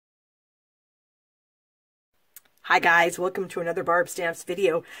Hi guys, welcome to another Barb Stamps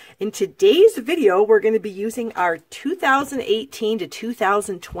video. In today's video, we're going to be using our 2018 to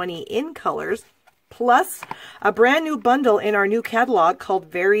 2020 in colors, plus a brand new bundle in our new catalog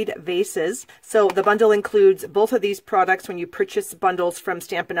called Varied Vases. So the bundle includes both of these products. When you purchase bundles from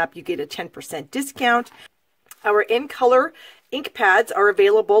Stampin' Up, you get a 10% discount. Our in color ink pads are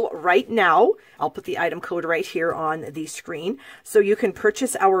available right now. I'll put the item code right here on the screen. So you can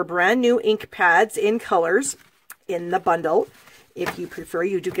purchase our brand new ink pads in colors in the bundle. If you prefer,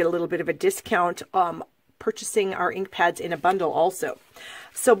 you do get a little bit of a discount purchasing our ink pads in a bundle also.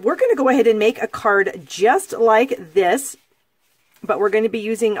 So we're going to go ahead and make a card just like this, but we're going to be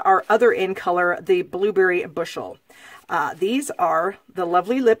using our other in color, the Blueberry Bushel. These are the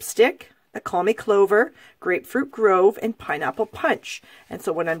Lovely Lipstick, the Call Me Clover, Grapefruit Grove, and Pineapple Punch. And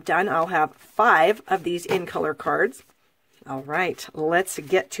so when I'm done, I'll have 5 of these in color cards. All right, let's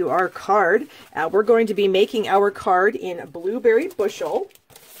get to our card. We're going to be making our card in Blueberry Bushel.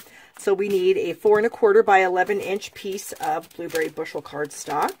 So we need a 4 1/4 by 11 inch piece of Blueberry Bushel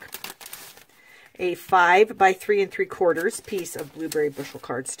cardstock, a 5 by 3 3/4 piece of Blueberry Bushel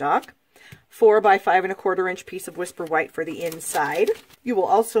cardstock, 4 by 5 1/4 inch piece of Whisper White for the inside. You will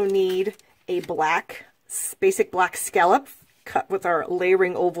also need a basic black scallop cut with our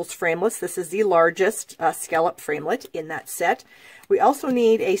Layering Ovals framelits. This is the largest scallop framelit in that set. We also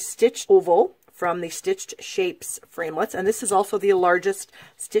need a stitched oval from the Stitched Shapes framelits, and this is also the largest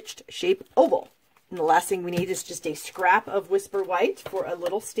stitched shape oval. And the last thing we need is just a scrap of Whisper White for a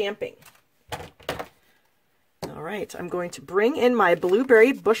little stamping. All right, I'm going to bring in my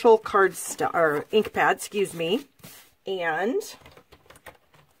Blueberry Bushel ink pad, excuse me, and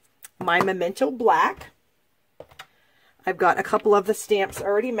my Memento Black. I've got a couple of the stamps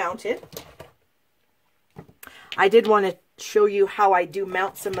already mounted. I did want to show you how I do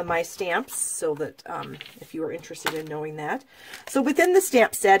mount some of my stamps so that if you are interested in knowing that. So within the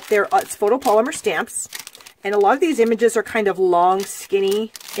stamp set, it's photopolymer stamps, and a lot of these images are kind of long,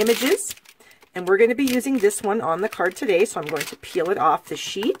 skinny images. And we're going to be using this one on the card today, so I'm going to peel it off the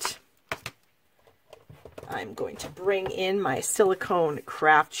sheet. I'm going to bring in my silicone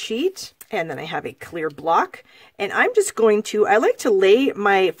craft sheet, and then I have a clear block. And I'm just going to, I like to lay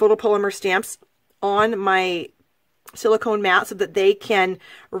my photopolymer stamps on my silicone mat so that they can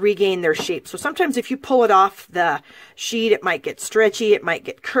regain their shape. So sometimes if you pull it off the sheet, it might get stretchy, it might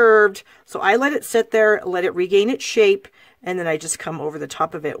get curved. So I let it sit there, let it regain its shape, and then I just come over the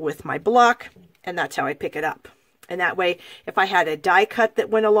top of it with my block, and that's how I pick it up. And that way, if I had a die cut that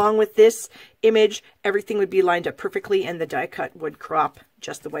went along with this image, everything would be lined up perfectly, and the die cut would crop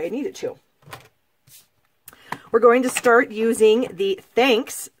just the way I need it to. We're going to start using the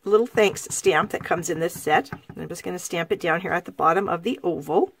little thanks stamp that comes in this set. I'm just going to stamp it down here at the bottom of the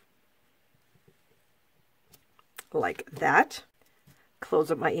oval, like that.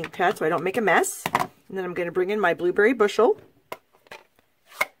 Close up my ink pad so I don't make a mess. And then I'm going to bring in my Blueberry Bushel,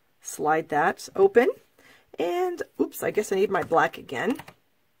 slide that open, and oops, I guess I need my black again.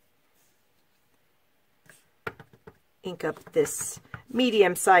 Ink up this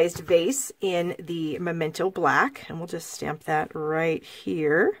medium-sized vase in the Memento Black, and we'll just stamp that right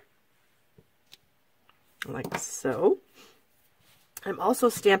here, like so. I'm also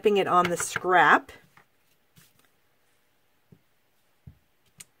stamping it on the scrap.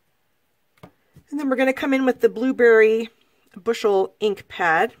 And then we're going to come in with the Blueberry Bushel ink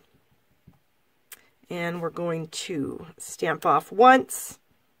pad, and we're going to stamp off once.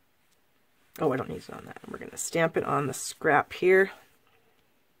 Oh, I don't need it on that. We're going to stamp it on the scrap here,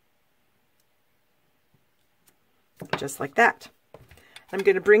 just like that. I'm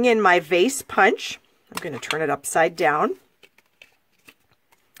going to bring in my vase punch. I'm going to turn it upside down.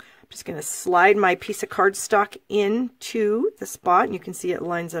 I'm just going to slide my piece of cardstock into the spot, and you can see it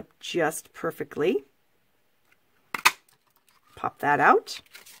lines up just perfectly. Pop that out.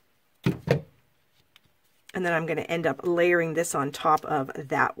 And then I'm going to end up layering this on top of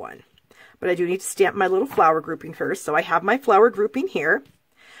that one. But I do need to stamp my little flower grouping first. So I have my flower grouping here.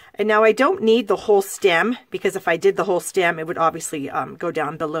 And now I don't need the whole stem, because if I did the whole stem, it would obviously go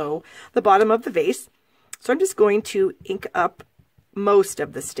down below the bottom of the vase. So I'm just going to ink up most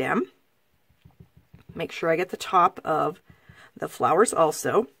of the stem. Make sure I get the top of the flowers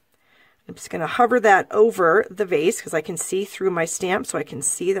also. I'm just going to hover that over the vase because I can see through my stamp, so I can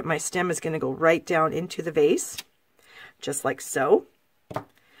see that my stem is going to go right down into the vase, just like so.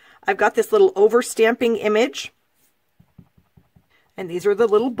 I've got this little over-stamping image, and these are the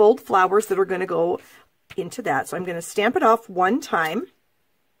little bold flowers that are going to go into that. So I'm going to stamp it off one time,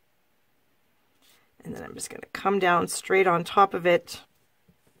 and then I'm just going to come down straight on top of it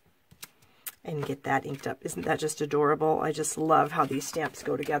and get that inked up. Isn't that just adorable? I just love how these stamps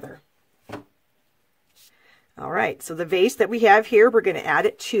go together. All right, so the vase that we have here, we're going to add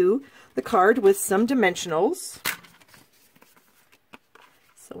it to the card with some dimensionals.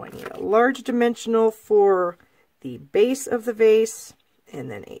 So I need a large dimensional for the base of the vase,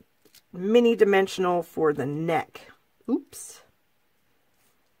 and then a mini dimensional for the neck. Oops.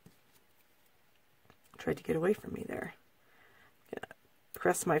 Tried to get away from me there. Gonna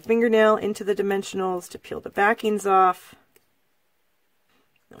press my fingernail into the dimensionals to peel the backings off.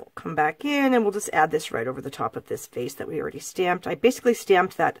 Then we'll come back in and we'll just add this right over the top of this vase that we already stamped. I basically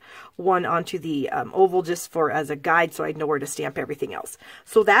stamped that one onto the oval just for as a guide so I'd know where to stamp everything else.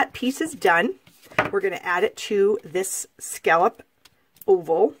 So that piece is done. We're going to add it to this scallop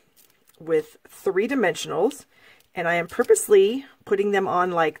oval with 3 dimensionals, and I am purposely putting them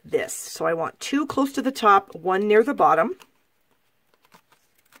on like this. So I want 2 close to the top, 1 near the bottom.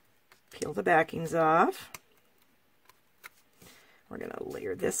 Peel the backings off. We're going to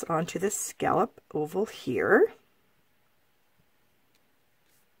layer this onto the scallop oval here,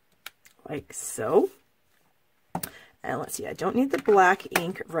 like so. And let's see, I don't need the black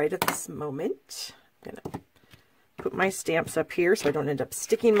ink right at this moment. I'm going to put my stamps up here so I don't end up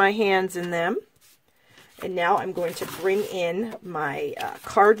sticking my hands in them. And now I'm going to bring in my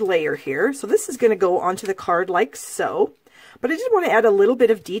card layer here. So this is going to go onto the card like so. But I did want to add a little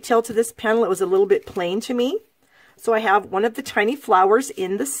bit of detail to this panel. It was a little bit plain to me. So I have one of the tiny flowers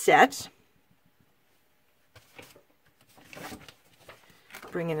in the set.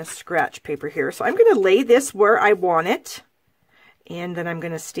 Bring in a scratch paper here. So I'm going to lay this where I want it. And then I'm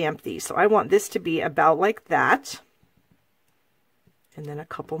going to stamp these. So I want this to be about like that. And then a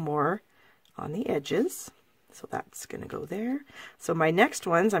couple more on the edges. So that's going to go there. So my next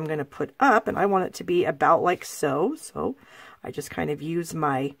ones I'm going to put up, and I want it to be about like so. So I just kind of use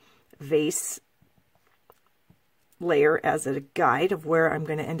my vase layer as a guide of where I'm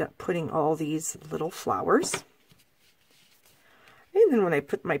going to end up putting all these little flowers. And then when I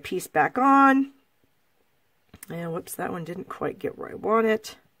put my piece back on, and whoops, that one didn't quite get where I want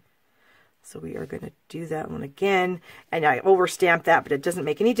it. So we are going to do that one again. And I overstamped that, but it doesn't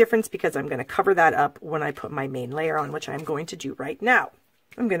make any difference because I'm going to cover that up when I put my main layer on, which I'm going to do right now.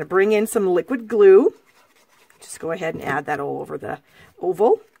 I'm going to bring in some liquid glue. Just go ahead and add that all over the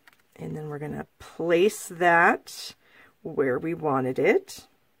oval. And then we're going to place that where we wanted it,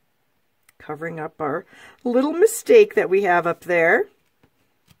 covering up our little mistake that we have up there.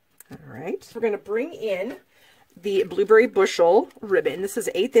 All right, we're going to bring in the blueberry bushel ribbon. This is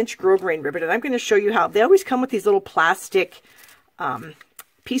 1/8 inch grosgrain ribbon, and I'm going to show you how they always come with these little plastic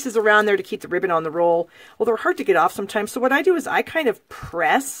pieces around there to keep the ribbon on the roll. Well, they're hard to get off sometimes, so what I do is I kind of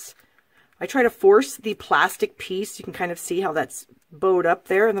press. I try to force the plastic piece. You can kind of see how that's bowed up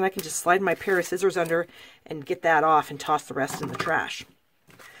there, and then I can just slide my pair of scissors under and get that off and toss the rest in the trash.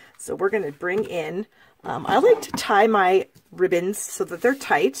 So we're going to bring in, I like to tie my ribbons so that they're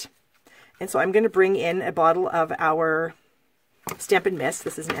tight, and so I'm going to bring in a bottle of our Stampin' Mist.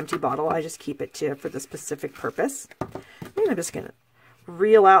 This is an empty bottle. I just keep it for the specific purpose. And I'm just going to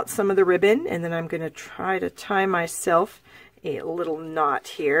reel out some of the ribbon, and then I'm going to try to tie myself a little knot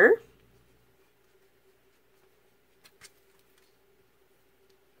here.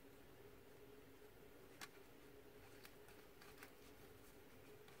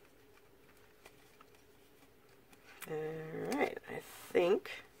 All right, I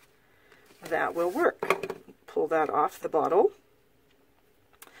think that will work. Pull that off the bottle.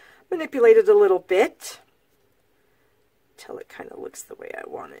 Manipulate it a little bit till it kind of looks the way I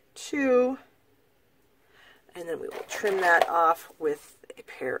want it to. And then we will trim that off with a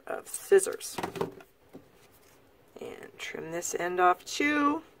pair of scissors. And trim this end off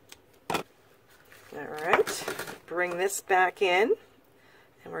too. All right, bring this back in.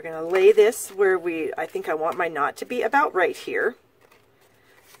 And we're going to lay this where I think I want my knot to be about right here.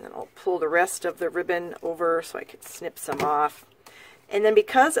 And then I'll pull the rest of the ribbon over so I can snip some off. And then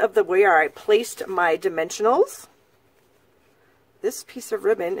because of the way I placed my dimensionals, this piece of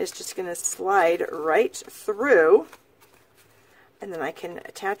ribbon is just going to slide right through, and then I can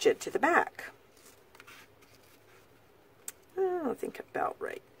attach it to the back. I think about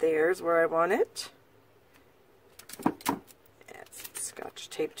right there's where I want it. Scotch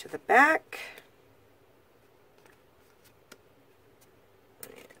tape to the back.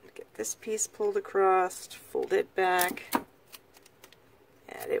 And get this piece pulled across, fold it back,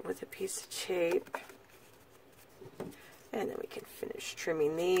 add it with a piece of tape, and then we can finish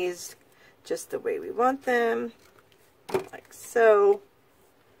trimming these just the way we want them, like so.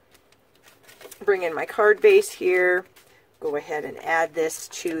 Bring in my card base here, go ahead and add this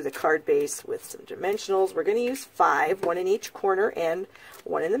to the card base with some dimensionals. We're going to use 5, 1 in each corner and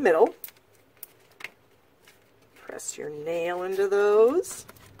 1 in the middle. Press your nail into those.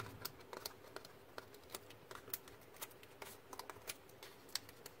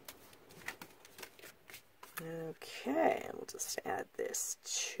 Okay, we'll just add this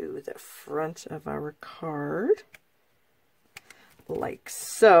to the front of our card, like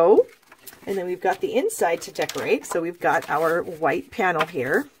so. And then we've got the inside to decorate, so we've got our white panel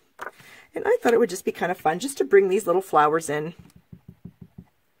here. And I thought it would just be kind of fun just to bring these little flowers in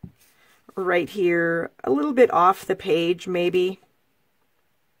right here, a little bit off the page maybe.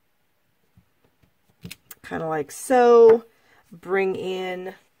 Kind of like so. Bring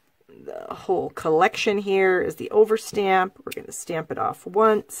in the whole collection here is the overstamp. We're going to stamp it off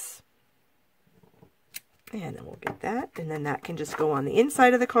once. And then we'll get that. And then that can just go on the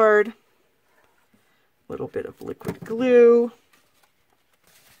inside of the card. A little bit of liquid glue.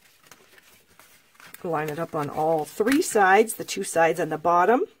 Line it up on all 3 sides, the 2 sides on the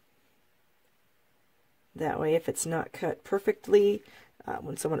bottom. That way, if it's not cut perfectly,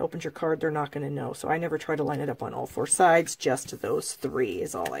 when someone opens your card, they're not going to know. So I never try to line it up on all 4 sides. Just those 3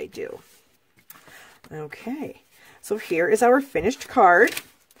 is all I do. Okay, so here is our finished card,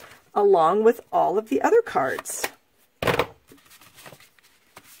 along with all of the other cards.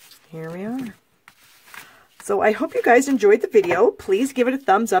 Here we are. So I hope you guys enjoyed the video. Please give it a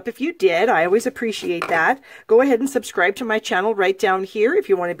thumbs up if you did. I always appreciate that. Go ahead and subscribe to my channel right down here if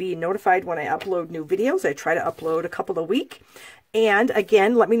you want to be notified when I upload new videos. I try to upload a couple a week. And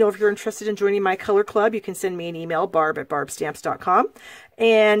again, let me know if you're interested in joining my color club. You can send me an email, barb@barbstamps.com.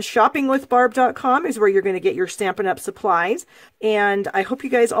 And shoppingwithbarb.com is where you're going to get your Stampin' Up! Supplies. And I hope you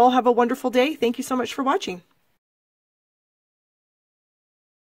guys all have a wonderful day. Thank you so much for watching.